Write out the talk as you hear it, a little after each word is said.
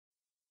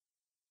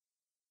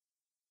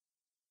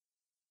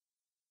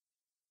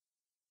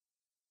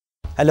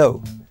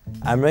Hello,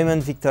 I'm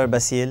Raymond Victor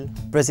Basile,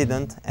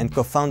 President and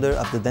co-founder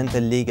of the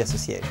Dental League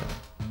Association.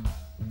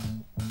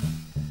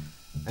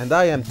 And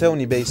I am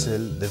Tony Basile,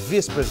 the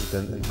Vice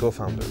President and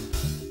co-founder.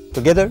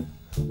 Together,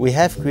 we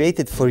have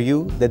created for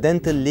you the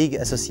Dental League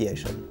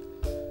Association.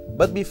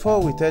 But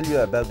before we tell you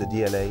about the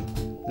DLA,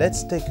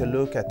 let's take a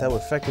look at our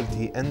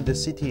faculty and the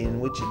city in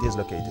which it is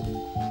located.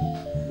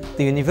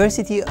 The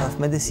University of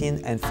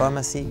Medicine and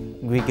Pharmacy,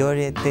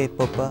 Grigore T.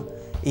 Popa,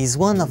 is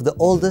one of the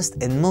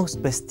oldest and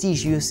most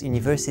prestigious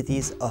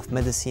universities of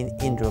medicine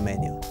in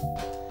Romania.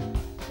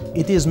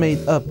 It is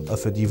made up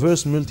of a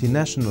diverse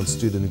multinational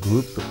student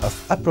group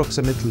of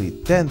approximately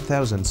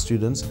 10,000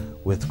 students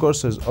with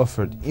courses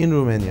offered in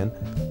Romanian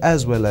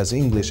as well as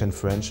English and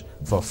French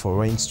for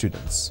foreign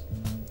students.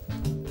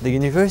 The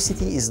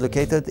university is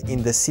located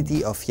in the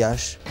city of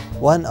Iași,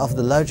 one of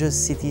the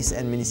largest cities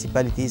and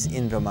municipalities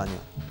in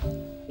Romania.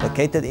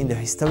 Located in the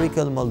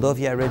historical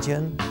Moldova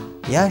region,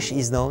 Iași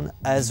is known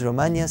as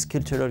Romania's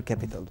cultural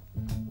capital.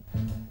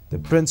 The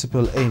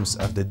principal aims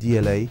of the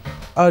DLA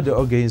are the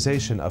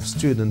organization of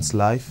students'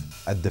 life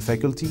at the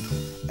faculty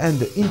and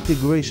the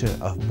integration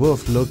of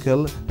both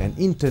local and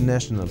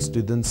international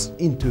students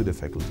into the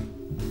faculty.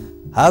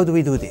 How do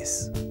we do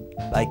this?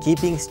 By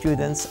keeping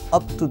students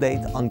up to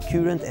date on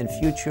current and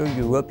future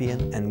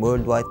European and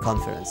worldwide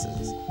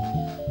conferences.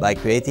 By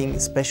creating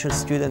special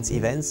students'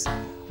 events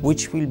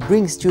which will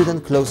bring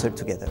students closer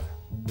together.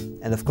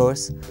 And of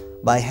course,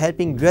 by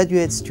helping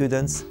graduate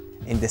students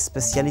in the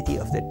specialty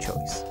of their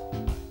choice.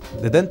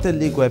 The Dental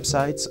League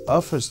website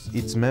offers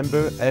its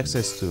members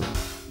access to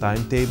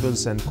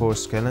timetables and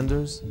course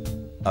calendars,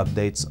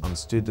 updates on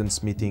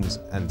students' meetings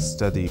and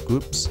study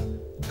groups,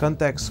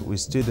 contacts with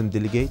student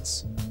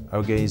delegates,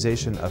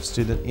 organization of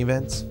student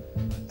events,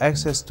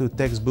 access to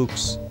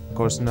textbooks,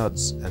 course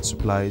notes and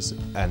supplies,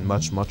 and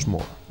much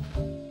more.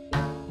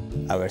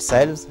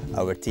 Ourselves,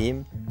 our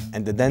team,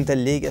 and the Dental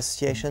League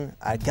Association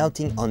are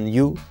counting on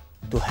you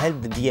to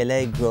help the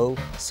DLA grow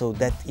so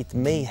that it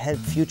may help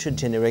future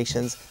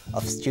generations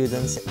of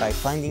students by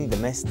finding the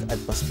best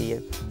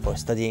atmosphere for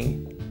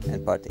studying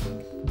and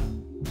partying.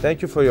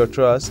 Thank you for your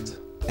trust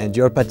and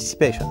your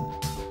participation.